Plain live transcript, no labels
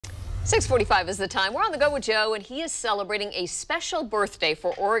6:45 is the time. We're on the go with Joe, and he is celebrating a special birthday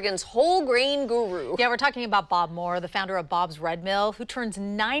for Oregon's whole grain guru. Yeah, we're talking about Bob Moore, the founder of Bob's Red Mill, who turns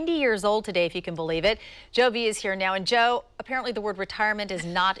 90 years old today, if you can believe it. Joe V is here now. And Joe, apparently the word retirement is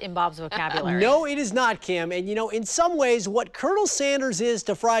not in Bob's vocabulary. No, it is not, Kim. And you know, in some ways, what Colonel Sanders is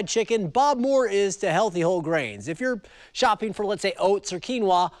to fried chicken, Bob Moore is to healthy whole grains. If you're shopping for, let's say, oats or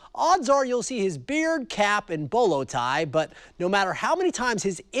quinoa, odds are you'll see his beard, cap, and bolo tie. But no matter how many times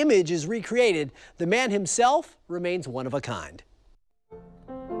his image is recreated, the man himself remains one of a kind.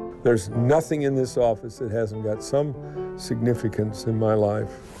 There's nothing in this office that hasn't got some significance in my life.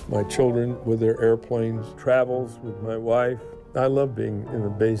 My children with their airplanes, travels with my wife. I love being in the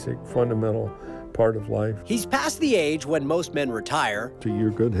basic, fundamental part of life. He's past the age when most men retire. To your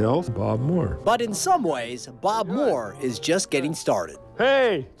good health, Bob Moore. But in some ways, Bob Moore is just getting started.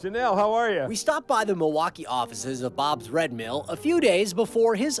 Hey, Janelle, how are you? We stopped by the Milwaukee offices of Bob's Red Mill a few days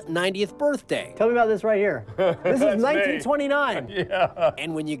before his 90th birthday. Tell me about this right here. This is 1929. Yeah.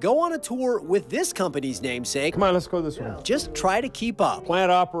 And when you go on a tour with this company's namesake, Come on, let's go this way. just try to keep up.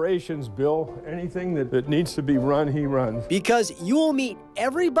 Plant operations, Bill. Anything that needs to be run, he runs. Because you will meet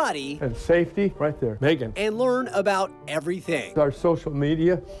everybody And safety, right there. Megan. and learn about everything. Our social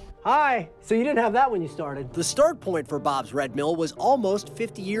media. Hi. So you didn't have that when you started? The start point for Bob's Red Mill was almost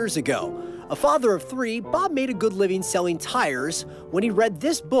 50 years ago. A father of three, Bob made a good living selling tires when he read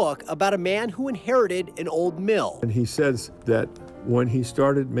this book about a man who inherited an old mill. And he says that when he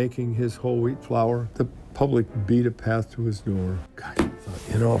started making his whole wheat flour, the public beat a path to his door. God, I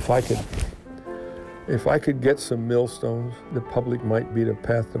thought, you know, if I could get some millstones, the public might beat a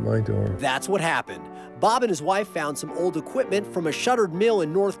path to my door. That's what happened. Bob and his wife found some old equipment from a shuttered mill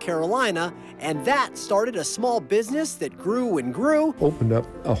in North Carolina, and that started a small business that grew and grew. Opened up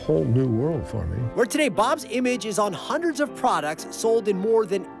a whole new world for me. Where today Bob's image is on hundreds of products sold in more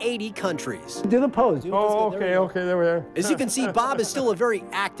than 80 countries. Do the pose. Oh, okay, there we are. As you can see, Bob is still a very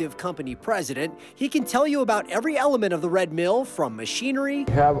active company president. He can tell you about every element of the Red Mill, from machinery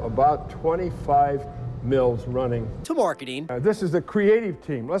We have about 25 mills running. to marketing. This is the creative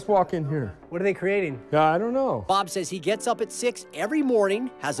team. Let's walk in here. What are they creating? Yeah, I don't know. Bob says he gets up at 6 every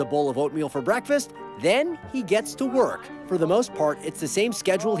morning, has a bowl of oatmeal for breakfast, then he gets to work. For the most part, it's the same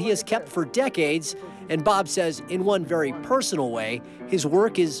schedule he has kept for decades, and Bob says, in one very personal way, his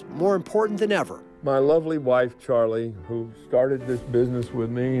work is more important than ever. My lovely wife, Charlie, who started this business with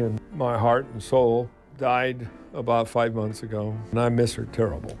me and my heart and soul, died about 5 months ago, and I miss her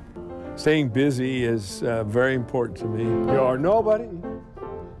terrible. Staying busy is very important to me. You're nobody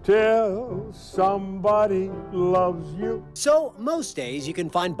till somebody loves you. So most days you can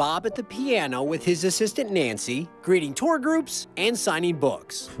find Bob at the piano with his assistant Nancy, greeting tour groups and signing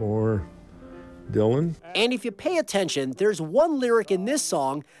books. For Dylan. And if you pay attention, there's one lyric in this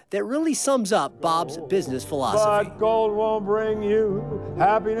song that really sums up Bob's business philosophy. But gold won't bring you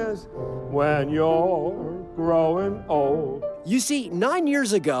happiness when you're growing old. You see, 9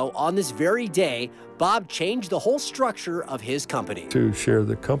 years ago, on this very day, Bob changed the whole structure of his company. To share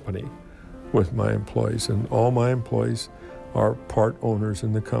the company with my employees, and all my employees are part owners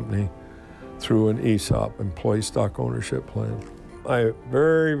in the company through an ESOP, employee stock ownership plan. I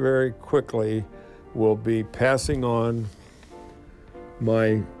very, very quickly will be passing on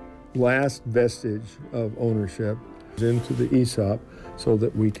my last vestige of ownership into the ESOP so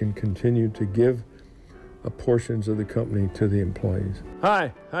that we can continue to give portions of the company to the employees.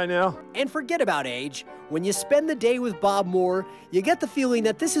 Hi Nell. And forget about age. When you spend the day with Bob Moore, you get the feeling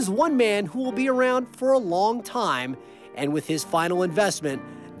that this is one man who will be around for a long time. And with his final investment,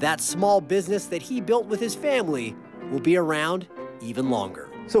 that small business that he built with his family will be around even longer.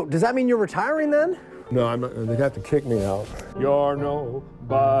 So does that mean you're retiring then? No, I'm not, they got to kick me out. You're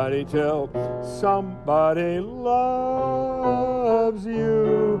nobody till somebody loves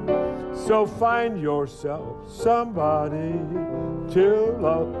you. So find yourself somebody to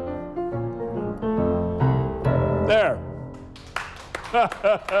love. There.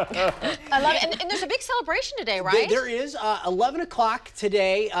 I love it. And there's a big celebration today, right? There is 11 o'clock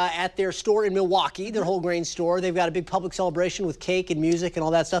today at their store in Milwaukee, their whole grain store. They've got a big public celebration with cake and music and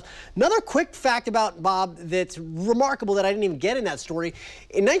all that stuff. Another quick fact about Bob that's remarkable that I didn't even get in that story.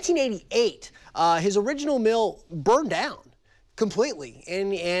 In 1988, his original mill burned down completely.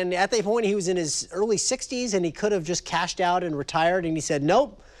 And at that point, he was in his early 60s, and he could have just cashed out and retired. And he said,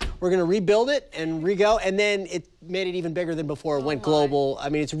 nope, we're going to rebuild it and re-go. And then it made it even bigger than before. It went global. I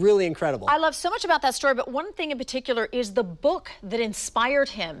mean, it's really incredible. I love so much about that story, but one thing in particular is the book that inspired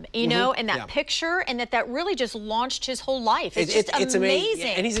him, you know, and that picture, and that really just launched his whole life. It's just amazing.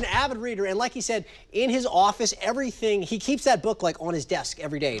 And he's an avid reader, and like he said, in his office, everything, he keeps that book like on his desk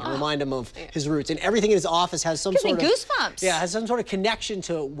every day to remind him of his roots, and everything in his office has some sort of goosebumps. Yeah, has some sort of connection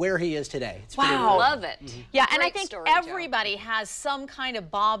to where he is today. It's pretty Wow, love it. Yeah, and I think story, everybody has some kind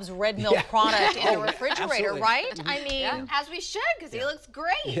of Bob's Red Mill product in their refrigerator, right? I mean, as we should, because he looks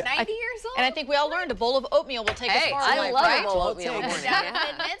great. 90 years old. and I think we all learned a bowl of oatmeal will take us far in life, I love right? a bowl of oatmeal. Down in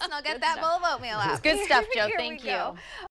the midst, and I'll get that bowl of oatmeal out. Good stuff, Joe. Here Thank we go. you.